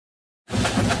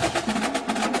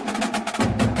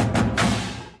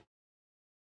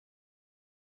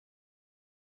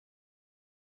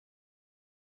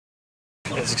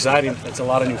It's exciting. It's a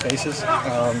lot of new faces,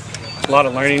 a lot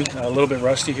of learning, a little bit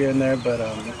rusty here and there, but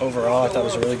overall I thought it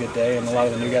was a really good day, and a lot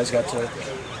of the new guys got to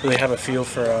really have a feel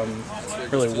for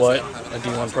really what a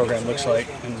D1 program looks like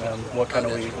and what kind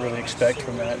of we really expect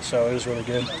from that. So it was really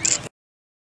good.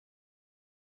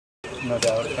 No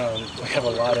doubt. We have a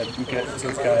lot of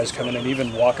good guys coming in,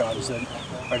 even walk-ons that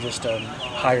are just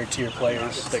higher tier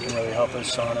players that can really help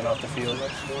us on and off the field.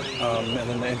 And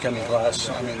then the incoming class,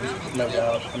 I mean, no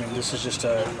doubt. I mean, this is just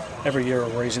every year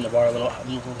we're raising the bar a little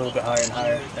bit higher and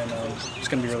higher, and it's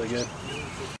going to be really good.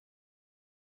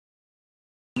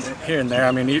 Here and there,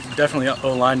 I mean, definitely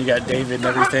O-line, you got David and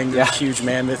everything, yeah. Huge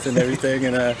mammoth and everything,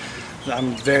 and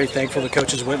I'm very thankful the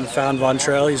coaches went and found Von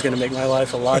Trell. He's going to make my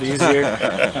life a lot easier.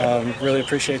 Really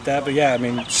appreciate that. But yeah, I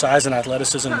mean, size and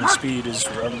athleticism and speed is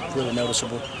really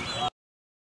noticeable.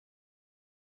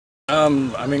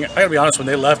 I mean, I gotta be honest, when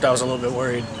they left, I was a little bit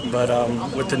worried. But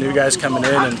with the new guys coming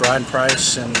in and Brian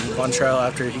Price and Von Trell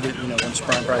after once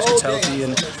Brian Price gets healthy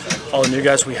and all the new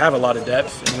guys, we have a lot of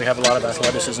depth and we have a lot of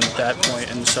athleticism at that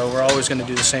point. And so we're always going to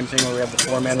do the same thing where we have the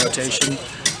 4-man rotation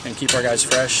and keep our guys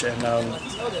fresh. And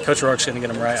Coach Rourke's going to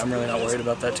get them right. I'm really not worried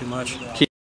about that too much.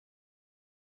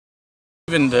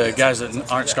 Even the guys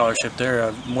that aren't scholarship,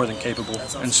 they're more than capable.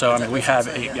 And so, I mean, we have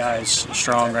 8 guys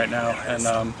strong right now,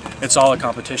 and it's all a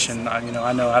competition. I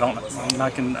know I'm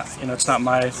not gonna, it's not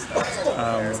my,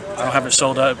 I don't have it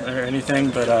sold up or anything,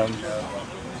 but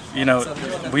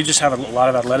we just have a lot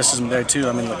of athleticism there too.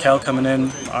 I mean, Lakel coming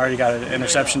in already got an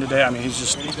interception today. I mean, he's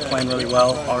just playing really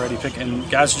well already. And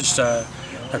guys just are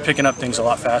picking up things a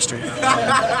lot faster.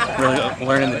 Really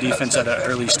learning the defense at an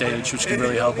early stage, which can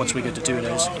really help once we get to 2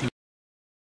 days.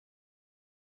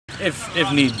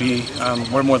 If need be,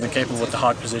 we're more than capable with the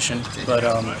hawk position, but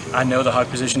I know the hawk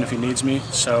position if he needs me,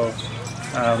 so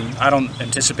I don't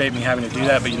anticipate me having to do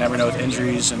that, but you never know with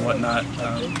injuries and whatnot,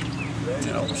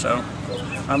 so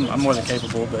I'm more than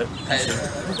capable, but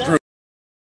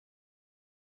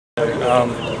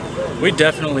we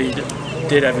definitely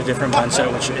did have a different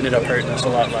mindset, which ended up hurting us a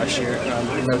lot last year,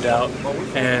 no doubt.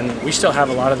 And we still have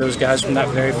a lot of those guys from that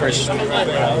very first,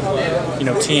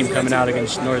 team coming out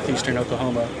against Northeastern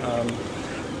Oklahoma.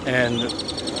 And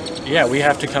yeah, we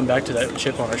have to come back to that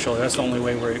chip on our shoulder. That's the only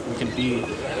way we can be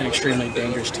an extremely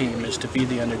dangerous team, is to be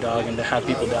the underdog and to have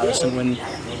people doubt us. And when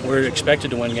we're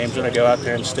expected to win games, we're going to go out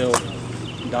there and still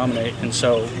dominate. And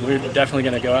so we're definitely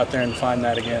going to go out there and find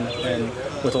that again. And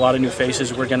with a lot of new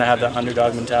faces, we're going to have that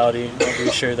underdog mentality. I'll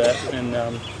be sure that, and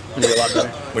we're going to be a lot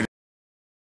better.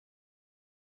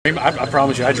 I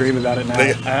promise you, I dream about it now.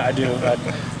 I do,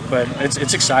 but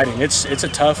it's exciting. That's a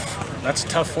tough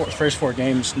first 4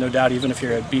 games, no doubt. Even if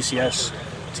you're a BCS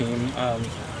team,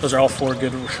 those are all 4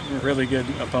 really good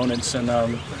opponents, and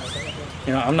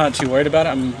I'm not too worried about it.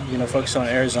 I'm focused on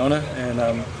Arizona,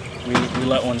 and we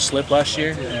let one slip last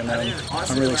year, and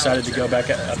I'm really excited to go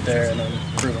back up there and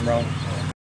prove them wrong.